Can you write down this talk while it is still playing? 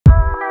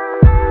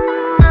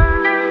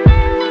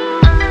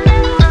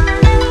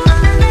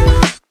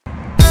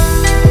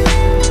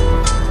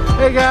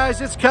Hey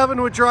guys, it's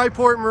Kevin with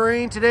Dri-Port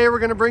Marine. Today we're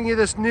going to bring you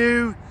this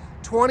new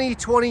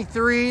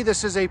 2023.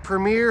 This is a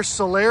Premier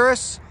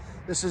Solaris.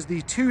 This is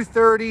the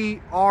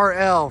 230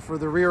 RL for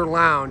the rear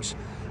lounge.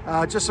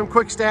 Just some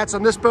quick stats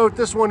on this boat.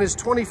 This one is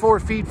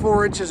 24 feet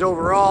 4 inches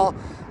overall,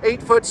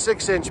 8 foot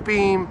 6 inch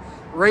beam,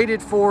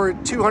 rated for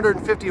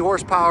 250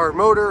 horsepower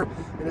motor,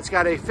 and it's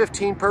got a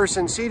 15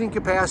 person seating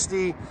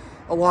capacity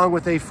along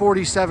with a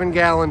 47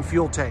 gallon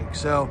fuel tank.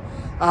 So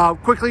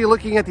quickly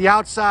looking at the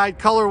outside,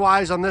 color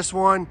wise on this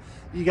one,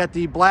 you got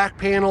the black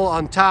panel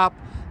on top,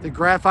 the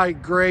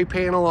graphite gray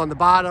panel on the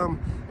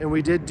bottom, and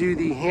we did do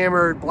the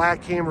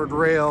black hammered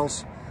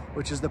rails,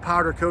 which is the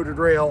powder coated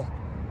rail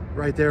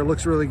right there.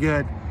 Looks really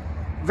good.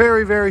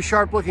 Very, very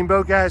sharp looking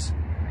boat, guys.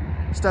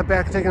 Step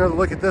back and take another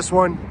look at this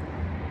one.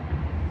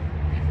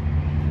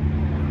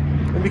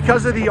 And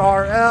because of the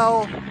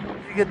RL,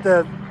 you get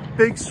the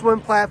big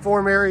swim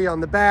platform area on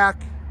the back,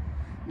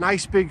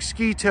 nice big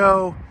ski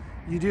tow.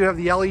 You do have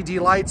the LED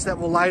lights that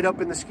will light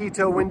up in the ski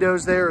tow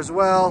windows there as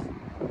well.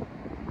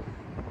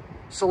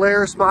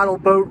 Solaris model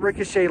boat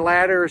ricochet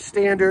ladder is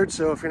standard,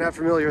 so if you're not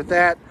familiar with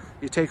that,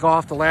 you take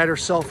off, the ladder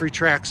self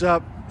retracts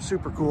up.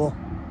 Super cool.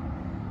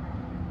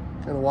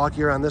 Gonna walk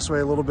you around this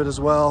way a little bit as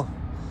well.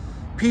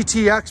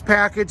 PTX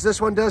package, this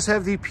one does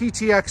have the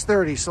PTX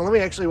 30, so let me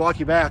actually walk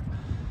you back.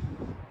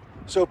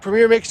 So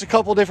Premier makes a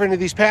couple different of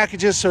these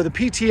packages. So the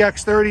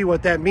PTX 30,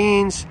 what that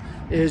means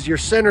is your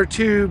center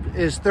tube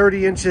is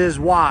 30 inches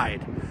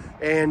wide,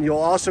 and you'll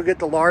also get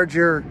the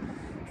larger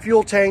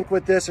fuel tank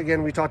with this.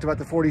 Again, we talked about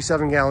the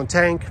 47 gallon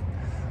tank.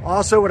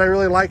 Also, what I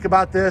really like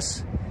about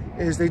this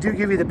is they do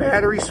give you the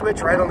battery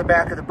switch right on the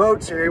back of the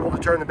boat, so you're able to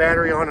turn the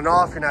battery on and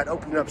off. You're not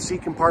opening up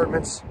seat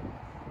compartments.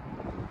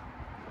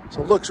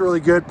 So it looks really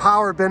good.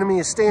 Power Bimini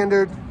is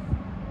standard.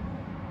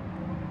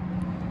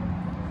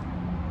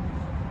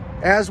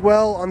 As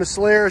well, on the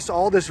Solaris,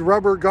 all this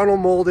rubber gunnel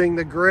molding,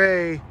 the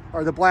gray,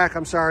 or the black,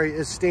 I'm sorry,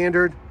 is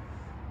standard.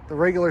 The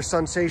regular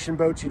Sensation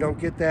boats, you don't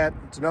get that.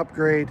 It's an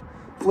upgrade.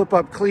 Flip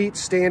up cleats,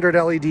 standard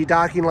LED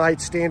docking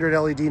lights, standard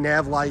LED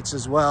nav lights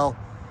as well.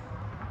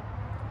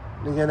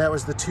 And again, that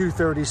was the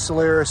 230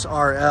 Solaris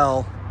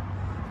RL.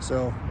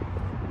 So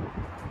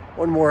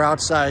one more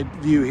outside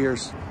view here.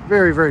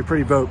 Very, very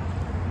pretty boat.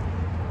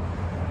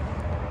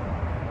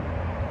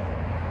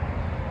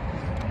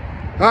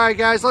 All right,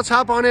 guys, let's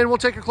hop on in. We'll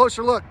take a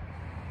closer look.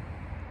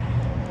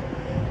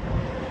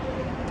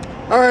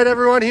 All right,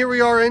 everyone, here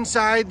we are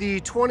inside the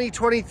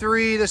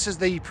 2023. This is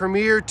the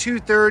Premier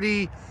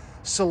 230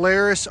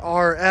 Solaris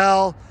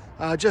RL.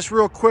 Just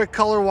real quick,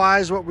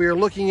 color-wise, what we are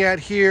looking at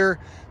here,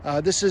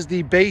 this is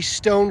the base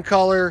stone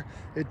color.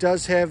 It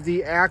does have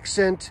the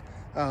accent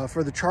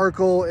for the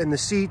charcoal in the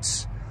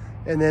seats.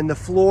 And then the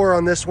floor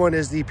on this one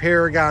is the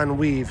Paragon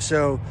weave.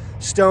 So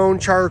stone,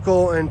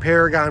 charcoal, and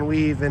Paragon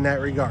weave in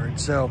that regard.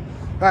 So,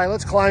 all right,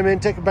 let's climb in,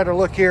 take a better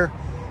look here.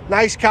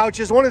 Nice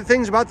couches. One of the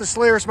things about the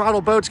Solaris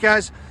model boats,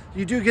 guys,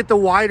 you do get the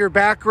wider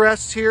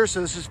backrests here. So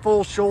this is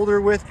full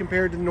shoulder width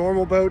compared to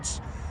normal boats.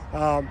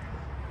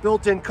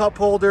 Built-in cup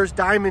holders,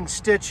 diamond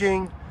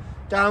stitching.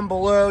 Down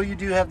below, you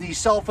do have the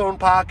cell phone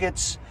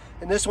pockets.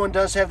 And this one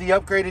does have the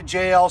upgraded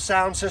JL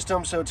sound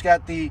system. So it's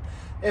got the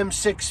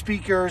M6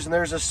 speakers, and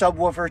there's a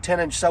subwoofer,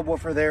 10-inch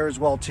subwoofer there as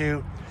well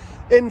too.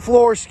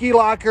 In-floor ski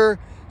locker,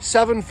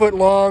 7 foot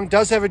long,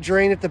 does have a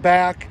drain at the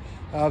back,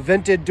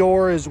 vented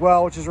door as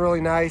well, which is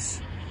really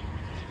nice.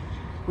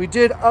 We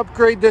did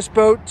upgrade this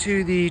boat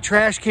to the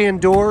trash can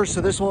door,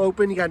 so this will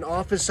open. You got an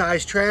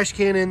office-sized trash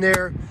can in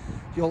there.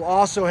 You'll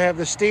also have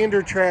the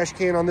standard trash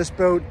can on this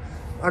boat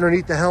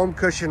underneath the helm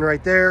cushion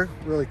right there.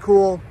 Really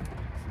cool.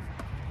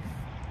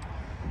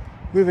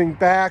 Moving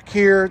back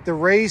here, the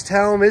raised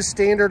helm is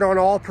standard on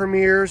all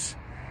Premiers.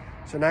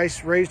 It's a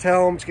nice raised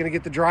helm. It's going to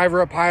get the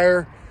driver up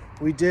higher.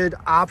 We did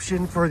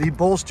option for the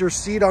bolster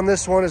seat on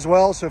this one as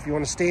well. So if you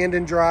want to stand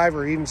and drive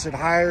or even sit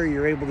higher,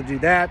 you're able to do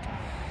that.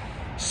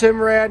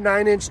 Simrad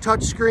 9-inch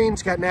touchscreen.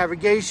 It's got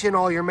navigation,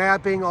 all your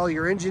mapping, all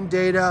your engine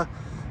data.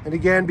 And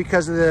again,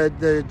 because of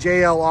the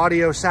JL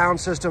audio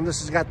sound system, this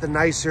has got the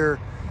nicer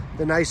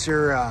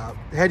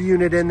head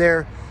unit in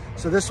there.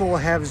 So this will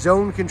have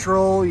zone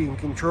control. You can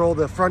control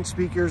the front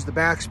speakers, the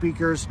back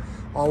speakers,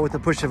 all with the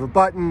push of a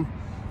button.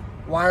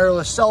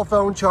 Wireless cell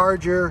phone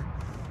charger,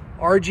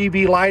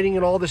 RGB lighting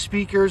and all the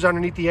speakers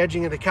underneath the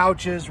edging of the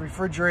couches,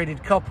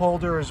 refrigerated cup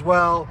holder as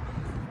well.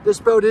 This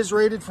boat is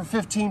rated for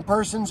 15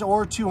 persons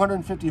or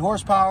 250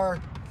 horsepower.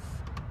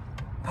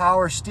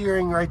 Power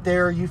steering right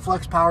there.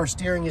 U-Flex power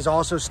steering is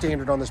also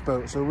standard on this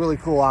boat. So really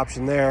cool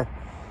option there.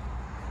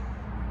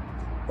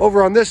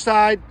 Over on this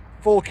side,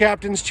 full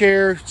captain's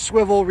chair,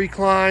 swivel,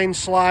 recline,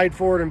 slide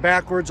forward and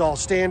backwards, all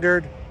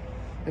standard.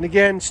 And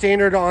again,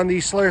 standard on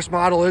the Solaris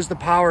model is the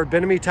power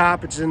Bimini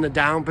top. It's in the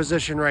down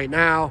position right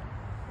now.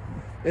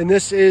 And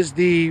this is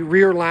the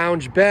rear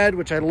lounge bed,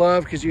 which I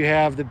love because you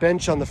have the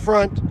bench on the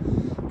front.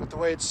 But the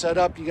way it's set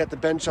up, you got the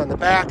bench on the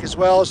back as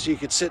well, so you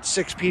could sit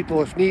 6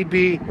 people if need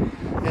be.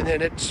 And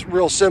then it's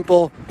real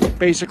simple,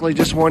 basically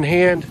just one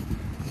hand.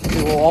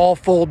 It will all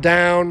fold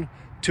down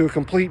to a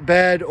complete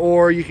bed,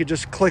 or you could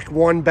just click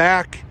one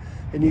back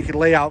and you can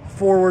lay out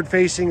forward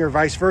facing or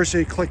vice versa.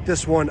 You click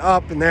this one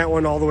up and that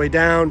one all the way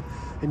down,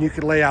 and you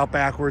can lay out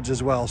backwards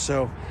as well.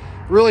 So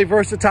really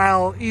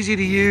versatile, easy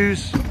to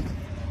use.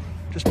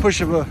 Just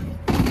push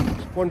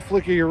one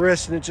flick of your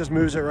wrist and it just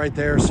moves it right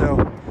there.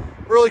 So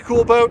really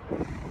cool boat.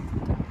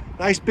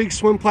 Nice big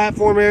swim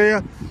platform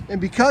area.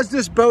 And because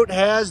this boat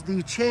has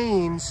the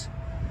chains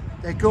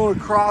that go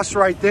across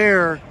right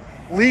there,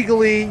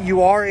 legally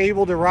you are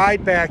able to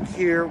ride back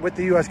here with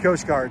the U.S.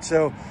 Coast Guard.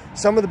 So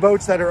some of the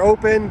boats that are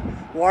open,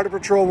 Water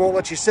Patrol won't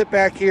let you sit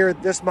back here.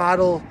 This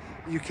model,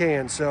 you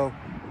can. So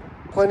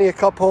plenty of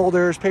cup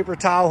holders, paper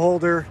towel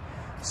holder.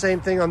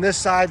 Same thing on this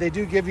side. They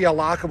do give you a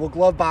lockable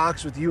glove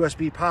box with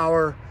USB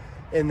power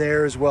in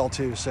there as well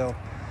too. So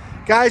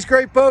guys,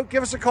 great boat.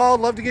 Give us a call.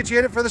 Love to get you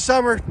in it for the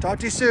summer. Talk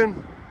to you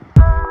soon.